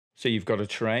So you've got a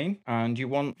terrain and you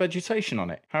want vegetation on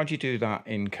it. How do you do that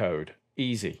in code?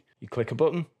 Easy. You click a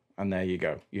button and there you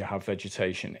go. You have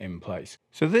vegetation in place.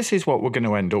 So this is what we're going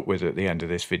to end up with at the end of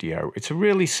this video. It's a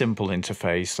really simple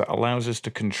interface that allows us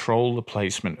to control the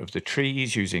placement of the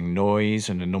trees using noise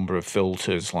and a number of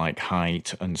filters like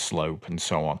height and slope and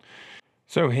so on.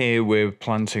 So here we're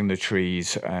planting the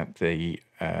trees at the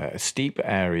steep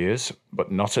areas,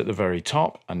 but not at the very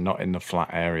top and not in the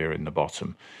flat area in the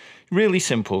bottom. Really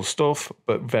simple stuff,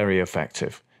 but very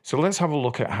effective. So let's have a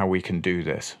look at how we can do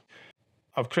this.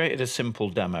 I've created a simple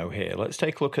demo here. Let's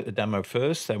take a look at the demo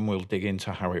first, then we'll dig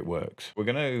into how it works. We're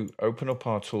going to open up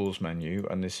our tools menu,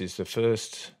 and this is the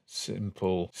first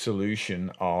simple solution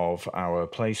of our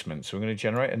placement. So we're going to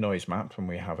generate a noise map, and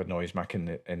we have a noise map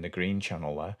in the green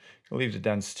channel there. We'll leave the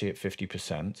density at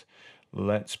 50%.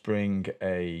 Let's bring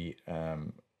a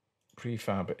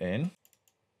prefab in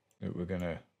that we're going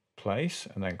to place,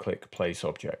 and then click Place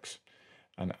Objects.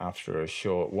 And after a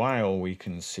short while, we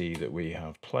can see that we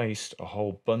have placed a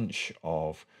whole bunch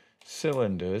of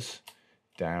cylinders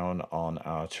down on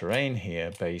our terrain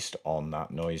here based on that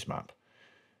noise map.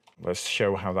 Let's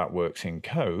show how that works in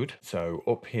code. So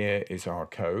up here is our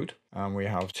code, and we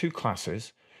have two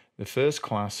classes. The first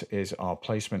class is our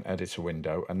placement editor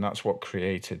window, and that's what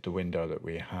created the window that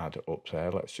we had up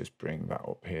there. Let's just bring that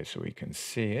up here so we can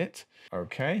see it.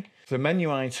 Okay, the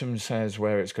menu item says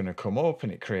where it's going to come up,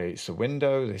 and it creates the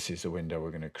window. This is the window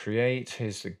we're going to create.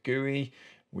 Here's the GUI.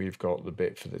 We've got the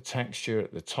bit for the texture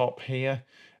at the top here.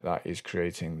 That is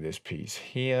creating this piece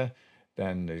here.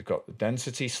 Then we've got the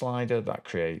density slider that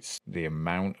creates the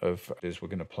amount of we're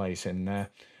going to place in there.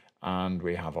 And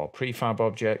we have our prefab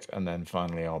object, and then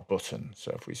finally our button.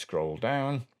 So if we scroll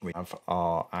down, we have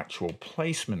our actual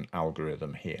placement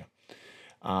algorithm here.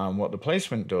 What the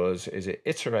placement does is it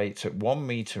iterates at 1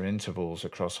 meter intervals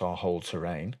across our whole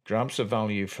terrain, grabs the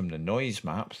value from the noise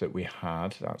map that we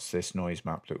had. That's this noise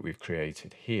map that we've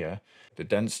created here. The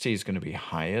density is going to be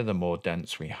higher the more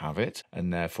dense we have it,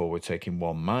 and therefore we're taking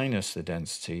 1 minus the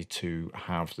density to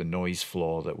have the noise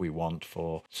floor that we want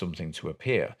for something to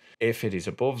appear. If it is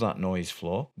above that noise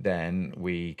floor, then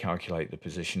we calculate the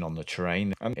position on the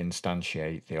terrain and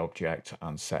instantiate the object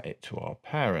and set it to our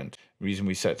parent. The reason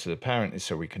we set to the parent is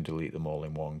so we can delete them all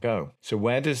in one go. So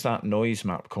where does that noise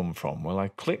map come from? Well, I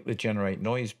clicked the generate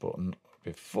noise button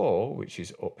before, which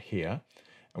is up here.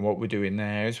 And what we're doing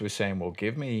there is we're saying, well,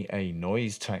 give me a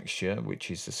noise texture, which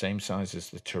is the same size as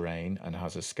the terrain and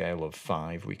has a scale of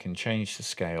 5. We can change the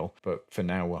scale, but for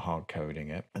now we're hard coding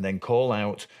it. And then call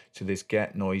out to this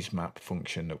get noise map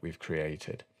function that we've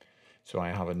created. So I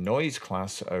have a noise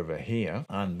class over here,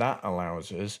 and that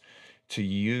allows us to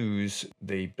use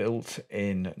the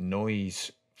built-in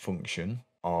noise function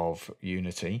of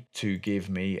Unity to give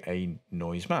me a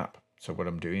noise map. So what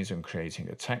I'm doing is I'm creating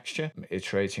a texture, I'm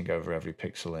iterating over every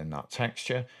pixel in that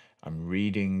texture, I'm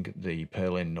reading the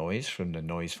Perlin noise from the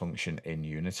noise function in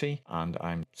Unity, and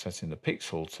I'm setting the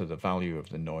pixel to the value of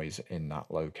the noise in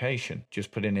that location.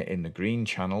 Just putting it in the green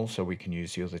channel so we can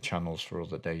use the other channels for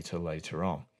other data later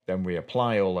on. Then we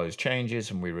apply all those changes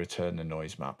and we return the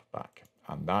noise map back.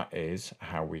 And that is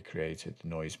how we created the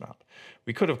noise map.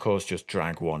 We could, of course, just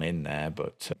drag one in there,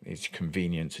 but it's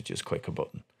convenient to just click a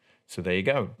button. So there you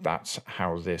go. That's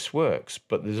how this works.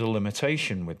 But there's a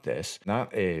limitation with this.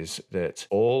 That is that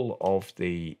all of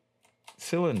the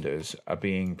cylinders are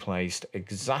being placed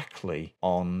exactly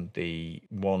on the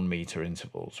 1 meter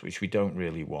intervals, which we don't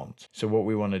really want. So what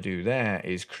we want to do there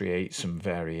is create some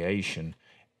variation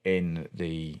in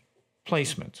the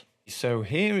placement. So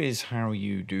here is how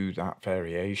you do that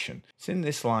variation. It's in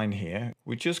this line here.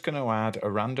 We're just going to add a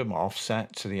random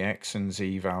offset to the X and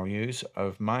Z values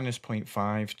of minus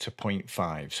 0.5 to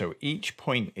 0.5. So each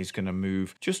point is going to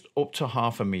move just up to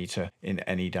 ½ meter in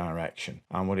any direction.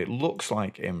 And what it looks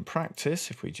like in practice,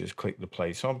 if we just click the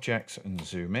place objects and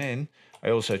zoom in, I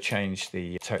also changed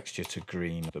the texture to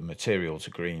green, the material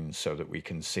to green, so that we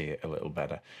can see it a little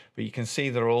better. But you can see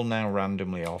they're all now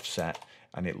randomly offset,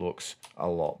 and it looks a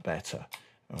lot better.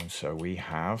 And so we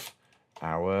have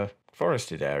our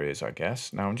forested areas, I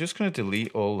guess. Now I'm just going to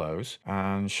delete all those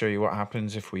and show you what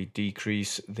happens if we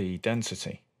decrease the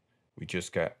density. We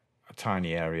just get a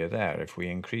tiny area there. If we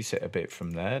increase it a bit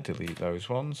from there, delete those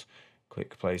ones,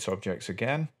 click place objects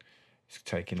again. It's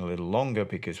taking a little longer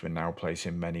because we're now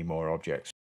placing many more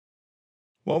objects.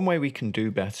 One way we can do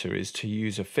better is to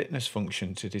use a fitness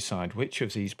function to decide which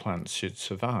of these plants should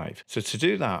survive. So to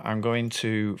do that, I'm going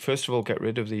to, first of all, get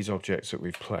rid of these objects that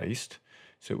we've placed.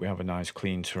 so we have a nice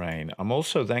clean terrain. I'm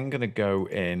also then going to go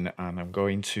in and I'm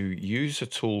going to use a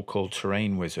tool called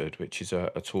Terrain Wizard, which is a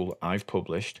tool I've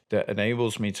published that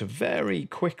enables me to very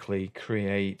quickly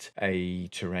create a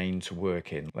terrain to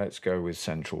work in. Let's go with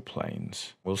Central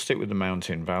Plains. We'll stick with the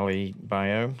Mountain Valley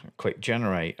biome, click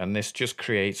Generate, and this just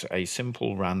creates a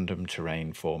simple random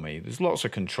terrain for me. There's lots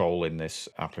of control in this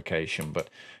application, but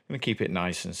I'm going to keep it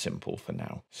nice and simple for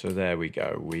now. So there we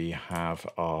go. We have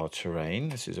our terrain.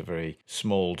 This is a very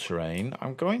small terrain.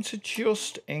 I'm going to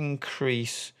just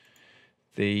increase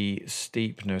the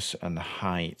steepness and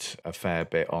height a fair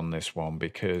bit on this one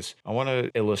because I want to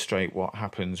illustrate what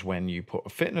happens when you put a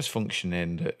fitness function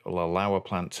in that will allow a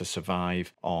plant to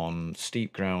survive on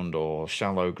steep ground or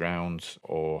shallow ground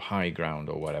or high ground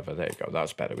or whatever. There you go.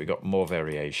 That's better. We've got more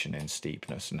variation in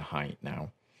steepness and height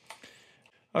now.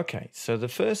 Okay, so the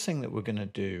first thing that we're going to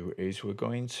do is we're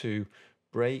going to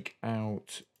break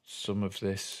out some of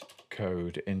this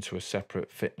code into a separate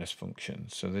fitness function.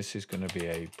 So this is going to be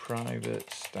a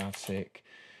private static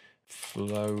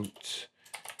float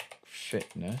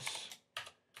fitness.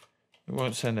 We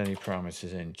won't send any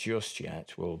parameters in just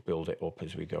yet. We'll build it up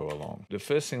as we go along. The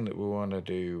first thing that we want to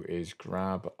do is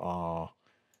grab our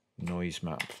noise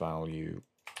map value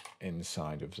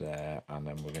inside of there, and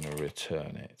then we're going to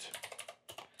return it.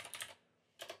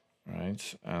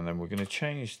 Right, and then we're going to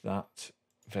change that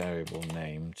variable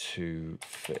name to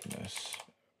fitness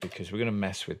because we're going to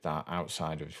mess with that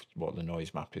outside of what the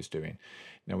noise map is doing.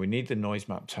 Now we need the noise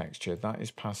map texture. That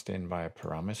is passed in by a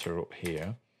parameter up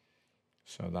here.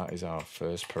 So that is our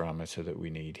first parameter that we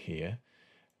need here.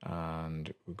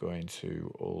 And we're going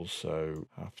to also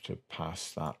have to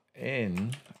pass that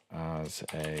in as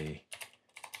a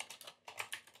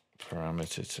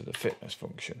parameter to the fitness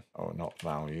function, or not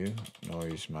value,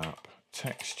 noise map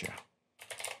texture.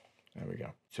 There we go.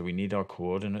 So we need our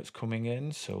coordinates coming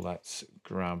in, so let's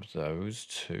grab those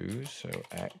two, so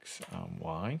x and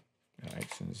y,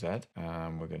 x and z,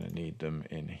 and we're going to need them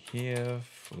in here,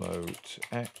 float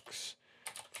x,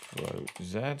 float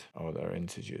z. Oh, they're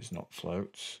integers, not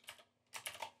floats.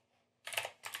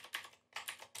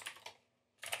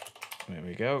 There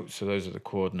we go. So those are the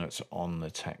coordinates on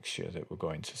the texture that we're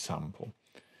going to sample.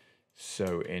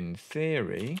 So in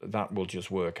theory, that will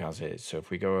just work as is. So if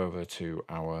we go over to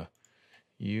our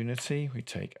Unity, we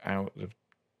take out the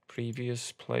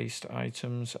previous placed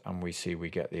items and we see we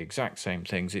get the exact same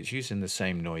things. It's using the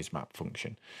same noise map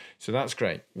function. So that's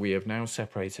great. We have now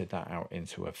separated that out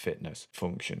into a fitness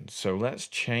function. So let's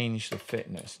change the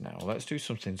fitness now. Let's do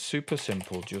something super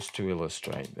simple just to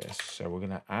illustrate this. So we're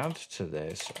going to add to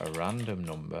this a random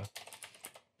number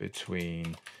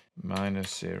between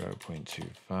minus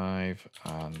 0.25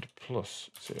 and plus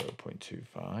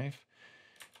 0.25.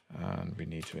 And we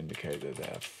need to indicate that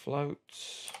they're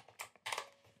floats.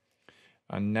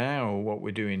 And now what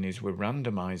we're doing is we're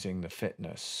randomizing the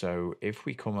fitness. So if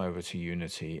we come over to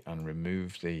Unity and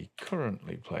remove the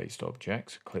currently placed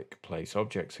objects, click place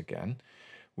objects again,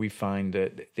 we find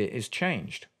that it is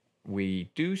changed.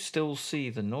 We do still see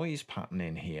the noise pattern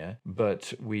in here,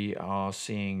 but we are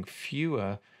seeing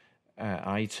fewer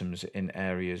items in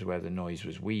areas where the noise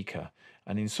was weaker.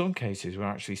 And in some cases, we're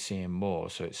actually seeing more.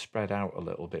 So it's spread out a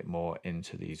little bit more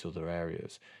into these other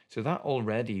areas. So that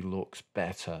already looks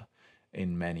better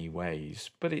in many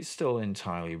ways, but it's still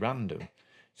entirely random.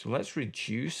 So let's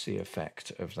reduce the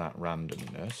effect of that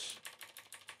randomness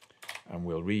and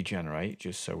we'll regenerate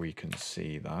just so we can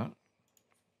see that.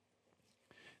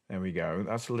 There we go.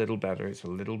 That's a little better. It's a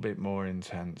little bit more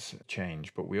intense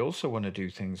change, but we also want to do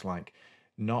things like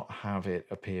not have it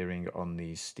appearing on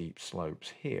these steep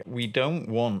slopes here. We don't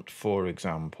want, for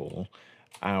example,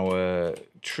 our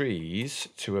trees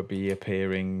to be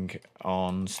appearing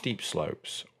on steep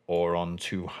slopes or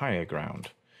onto higher ground.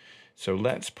 So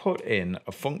let's put in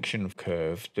a function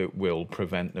curve that will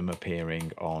prevent them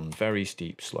appearing on very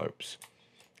steep slopes,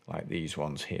 like these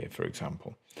ones here, for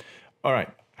example. All right,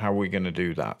 how are we going to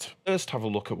do that? First, have a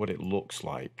look at what it looks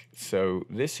like. So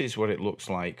this is what it looks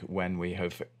like when we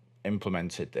have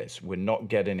implemented this. We're not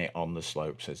getting it on the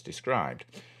slopes as described.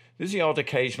 There's the odd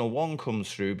occasional one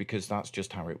comes through because that's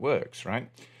just how it works, right?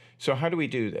 So how do we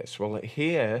do this? Well,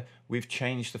 here we've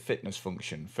changed the fitness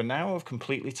function. For now, I've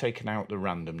completely taken out the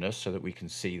randomness so that we can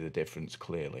see the difference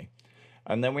clearly.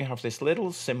 And then we have this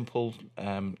little simple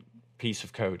piece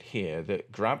of code here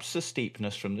that grabs the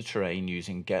steepness from the terrain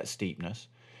using getSteepness.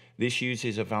 This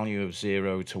uses a value of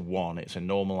 0 to 1. It's a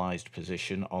normalized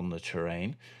position on the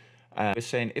terrain. We're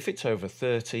saying if it's over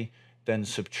 30, then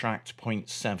subtract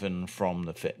 0.7 from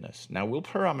the fitness. Now we'll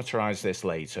parameterize this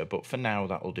later, but for now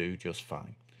that'll do just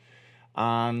fine.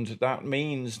 And that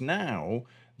means now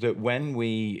that when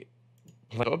we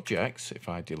objects, if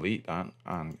I delete that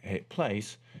and hit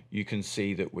place, you can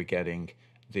see that we're getting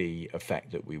the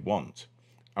effect that we want.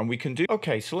 And we can do,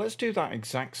 okay, so let's do that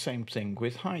exact same thing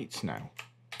with heights now.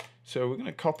 So we're going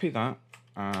to copy that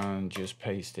and just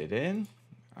paste it in.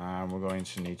 And we're going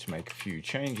to need to make a few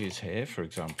changes here. For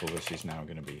example, this is now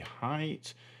going to be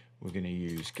height. We're going to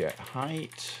use get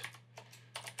height.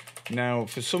 Now,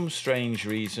 for some strange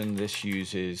reason, this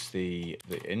uses the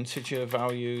integer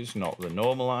values, not the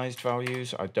normalized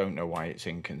values. I don't know why it's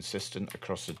inconsistent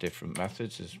across the different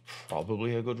methods. There's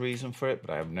probably a good reason for it,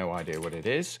 but I have no idea what it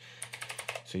is.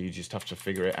 So you just have to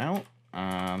figure it out.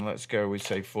 And let's go with,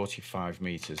 say, 45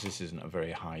 meters. This isn't a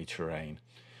very high terrain.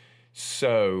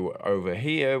 So over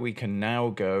here, we can now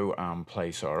go and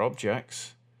place our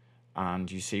objects. And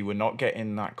you see, we're not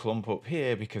getting that clump up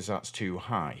here because that's too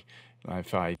high.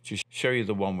 If I just show you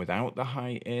the one without the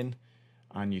height in,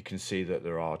 and you can see that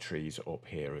there are trees up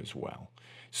here as well.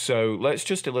 So let's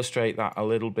just illustrate that a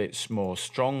little bit more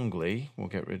strongly. We'll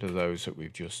get rid of those that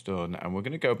we've just done, and we're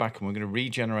going to go back and we're going to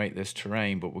regenerate this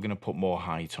terrain, but we're going to put more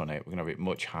height on it. We're going to have it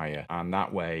much higher, and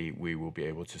that way we will be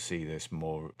able to see this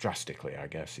more drastically, I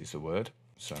guess is the word.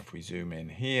 So if we zoom in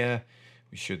here,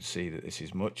 we should see that this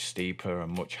is much steeper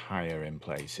and much higher in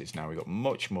places. Now we've got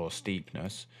much more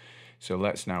steepness. So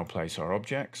let's now place our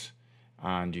objects,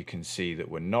 and you can see that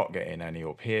we're not getting any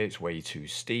up here. It's way too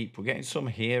steep. We're getting some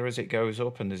here as it goes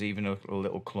up, and there's even a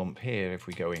little clump here. If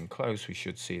we go in close, we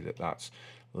should see that that's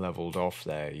leveled off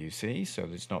there, you see? So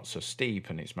it's not so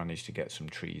steep, and it's managed to get some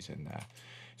trees in there.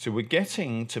 So we're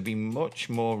getting to be much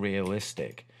more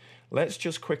realistic. Let's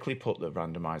just quickly put the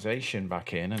randomization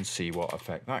back in and see what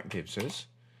effect that gives us.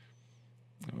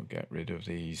 We'll get rid of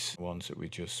these ones that we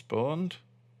just spawned.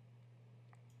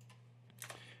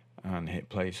 And hit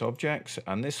place objects,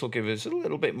 and this will give us a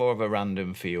little bit more of a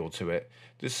random feel to it.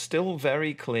 There's still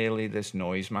very clearly this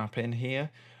noise map in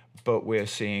here, but we're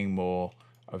seeing more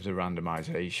of the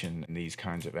randomization in these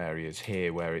kinds of areas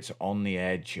here where it's on the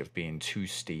edge of being too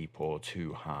steep or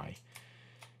too high.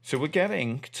 So we're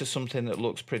getting to something that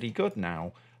looks pretty good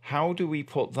now. How do we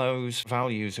put those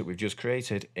values that we've just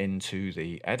created into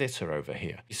the editor over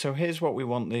here? So here's what we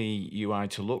want the UI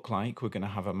to look like. We're going to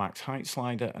have a max height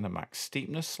slider and a max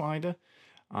steepness slider,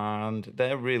 and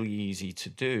they're really easy to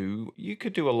do. You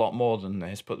could do a lot more than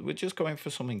this, but we're just going for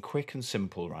something quick and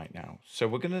simple right now. So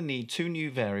we're going to need two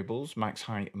new variables, max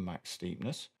height and max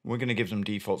steepness. We're going to give them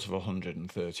defaults of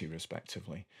 130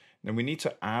 respectively. Then we need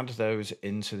to add those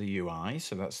into the UI.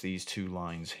 So that's these two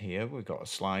lines here. We've got a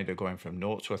slider going from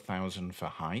 0 to 1000 for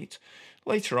height.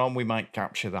 Later on, we might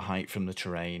capture the height from the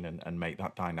terrain and make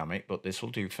that dynamic, but this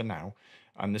will do for now.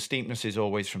 And the steepness is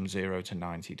always from 0 to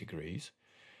 90 degrees.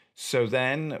 So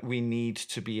then we need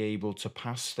to be able to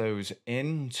pass those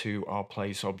into our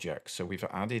place objects. So we've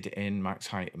added in max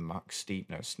height and max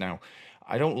steepness. Now,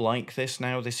 I don't like this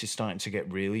now. This is starting to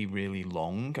get really, really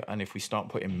long. And if we start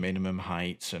putting minimum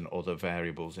heights and other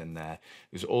variables in there,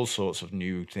 there's all sorts of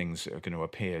new things that are going to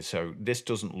appear. So this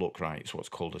doesn't look right. It's what's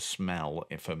called a smell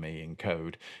for me in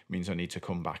code. It means I need to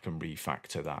come back and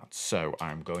refactor that. So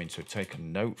I'm going to take a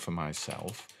note for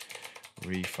myself,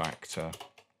 refactor,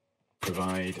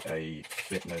 provide a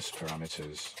fitness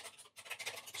parameters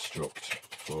struct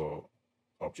for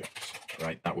objects,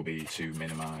 right? That will be to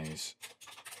minimize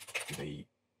the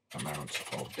amount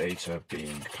of data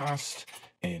being passed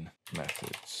in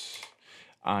methods.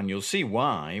 And you'll see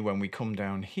why when we come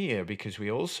down here, because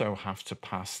we also have to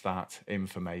pass that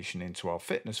information into our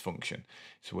fitness function.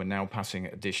 So we're now passing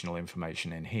additional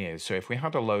information in here. So if we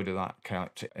had a load of that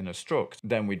kept in a struct,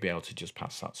 then we'd be able to just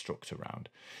pass that struct around.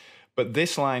 But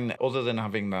this line, other than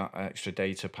having that extra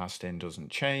data passed in, doesn't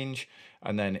change.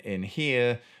 And then in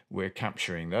here, we're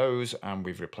capturing those, and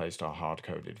we've replaced our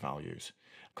hard-coded values.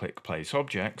 Click Place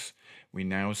Objects. We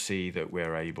now see that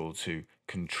we're able to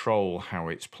control how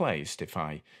it's placed. If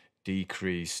I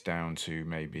decrease down to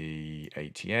maybe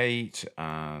 88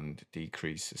 and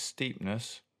decrease the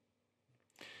steepness,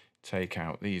 take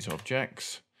out these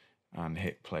objects, and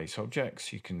hit Place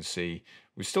Objects, you can see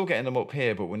we're still getting them up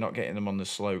here, but we're not getting them on the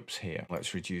slopes here.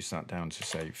 Let's reduce that down to,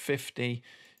 say, 50,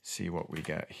 see what we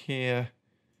get here.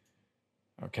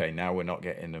 Okay, now we're not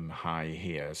getting them high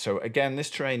here. So again, this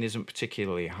terrain isn't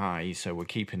particularly high, so we're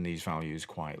keeping these values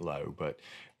quite low, but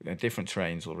different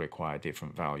terrains will require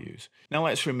different values. Now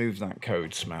let's remove that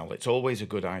code smell. It's always a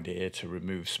good idea to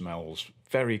remove smells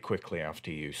very quickly after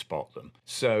you spot them.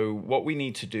 So what we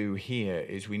need to do here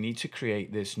is we need to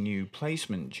create this new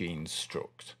placement genes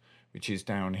struct, which is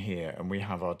down here, and we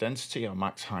have our density, our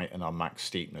max height, and our max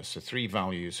steepness, the three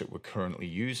values that we're currently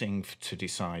using to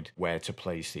decide where to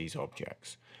place these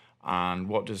objects. And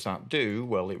what does that do?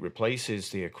 Well, it replaces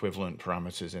the equivalent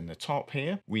parameters in the top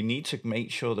here. We need to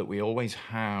make sure that we always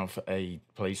have a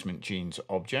placement genes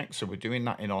object. So we're doing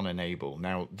that in onEnable.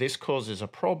 Now, this causes a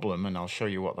problem, and I'll show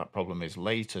you what that problem is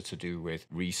later, to do with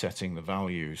resetting the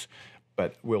values.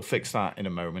 But we'll fix that in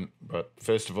a moment. But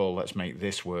first of all, let's make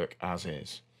this work as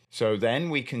is. So then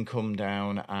we can come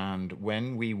down, and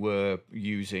when we were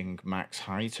using max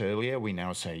height earlier, we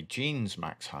now say genes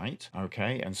max height,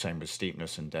 okay, and same with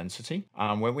steepness and density.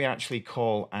 And when we actually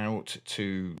call out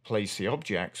to place the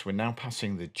objects, we're now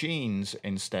passing the genes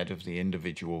instead of the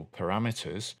individual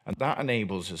parameters. And that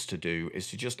enables us to do is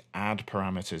to just add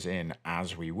parameters in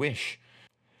as we wish.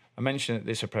 I mentioned that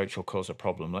this approach will cause a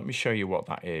problem. Let me show you what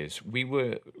that is. We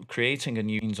were creating a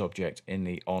new genes object in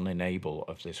the onEnable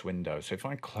of this window. So if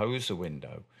I close the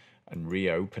window and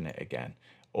reopen it again,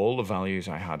 all the values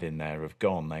I had in there have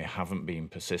gone. They haven't been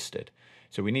persisted.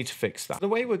 So we need to fix that. The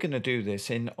way we're going to do this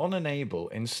in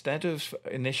onEnable, instead of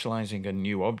initializing a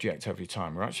new object every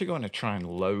time, we're actually going to try and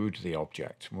load the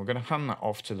object. And we're going to hand that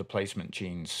off to the placement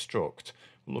genes struct.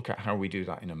 We'll look at how we do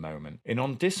that in a moment. In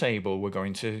onDisable, we're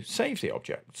going to save the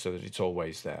object so that it's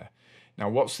always there. Now,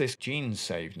 what's this genes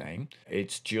save name?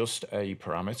 It's just a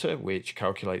parameter which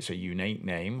calculates a unique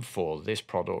name for this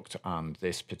product and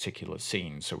this particular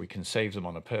scene. So we can save them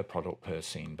on a per product, per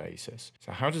scene basis.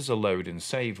 So how does the load and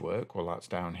save work? Well, that's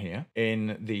down here.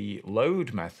 In the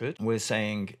load method, we're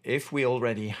saying if we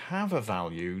already have a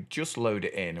value, just load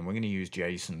it in. And we're going to use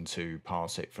JSON to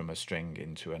parse it from a string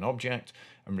into an object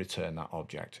and return that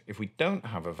object. If we don't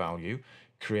have a value,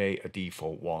 create a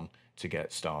default one to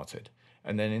get started.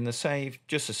 And then in the save,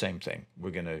 just the same thing. We're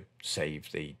going to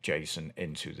save the JSON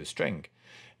into the string.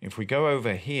 If we go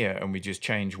over here and we just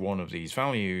change one of these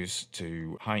values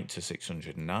to height to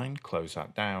 609, close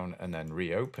that down and then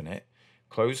reopen it,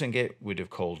 closing it would have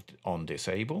called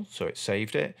onDisable, so it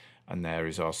saved it, and there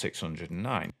is our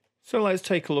 609. So let's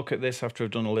take a look at this after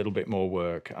I've done a little bit more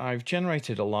work. I've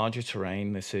generated a larger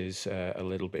terrain. This is a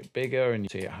little bit bigger, and you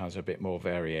see it has a bit more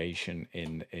variation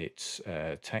in its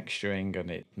texturing and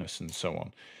itness and so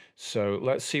on. So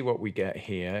let's see what we get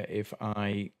here. If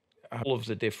I have all of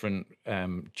the different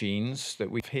genes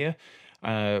that we have here,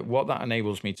 what that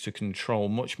enables me to control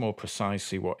much more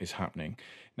precisely what is happening.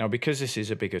 Now, because this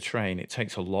is a bigger terrain, it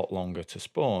takes a lot longer to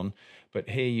spawn, but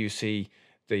here you see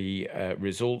the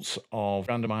results of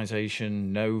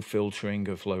randomization, no filtering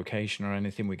of location or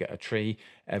anything. We get a tree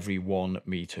every 1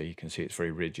 meter. You can see it's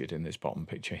very rigid in this bottom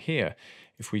picture here.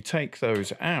 If we take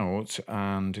those out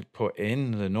and put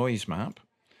in the noise map,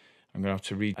 I'm going to have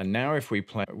to read. And now if we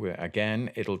play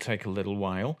again, it'll take a little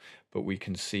while, but we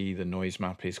can see the noise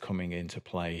map is coming into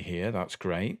play here. That's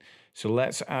great. So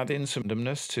let's add in some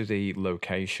randomness to the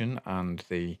location and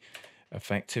the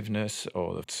effectiveness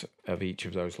of each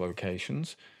of those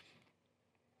locations,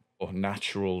 or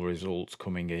natural results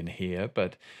coming in here.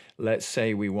 But let's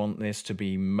say we want this to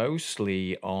be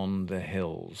mostly on the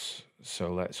hills.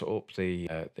 So let's up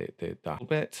that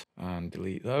bit and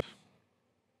delete those.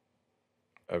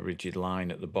 A rigid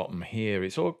line at the bottom here.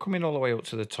 It's all coming all the way up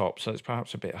to the top, so it's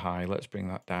perhaps a bit high. Let's bring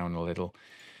that down a little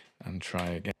and try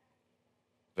again.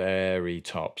 Very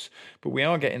tops, but we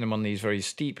are getting them on these very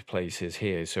steep places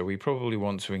here, so we probably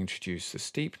want to introduce the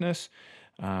steepness,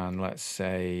 and let's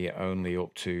say only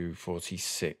up to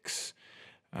 46,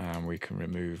 and we can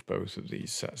remove both of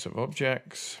these sets of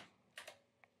objects.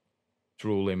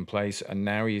 Rule in place, and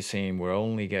now you're seeing we're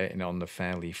only getting on the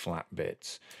fairly flat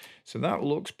bits, so that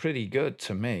looks pretty good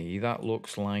to me. That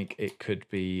looks like it could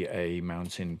be a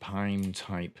mountain pine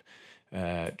type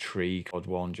tree, odd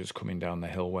one just coming down the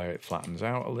hill where it flattens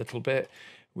out a little bit.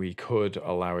 We could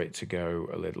allow it to go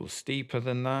a little steeper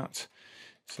than that,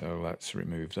 so let's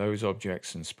remove those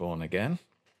objects and spawn again.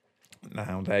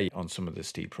 Now they on some of the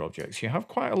steeper objects, you have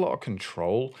quite a lot of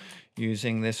control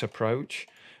using this approach.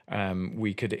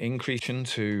 We could increase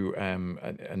into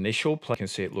initial play. You can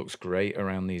see it looks great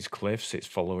around these cliffs. It's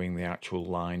following the actual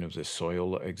line of the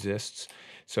soil that exists.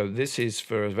 So this is,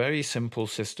 for a very simple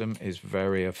system, is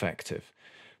very effective.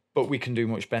 But we can do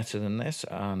much better than this,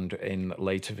 and in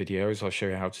later videos I'll show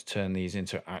you how to turn these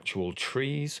into actual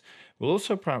trees. We'll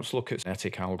also perhaps look at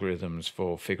genetic algorithms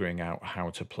for figuring out how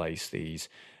to place these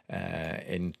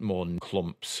in more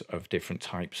clumps of different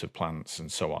types of plants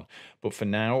and so on. But for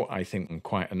now, I think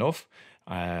quite enough.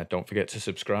 Don't forget to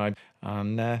subscribe,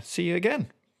 and see you again.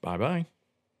 Bye bye.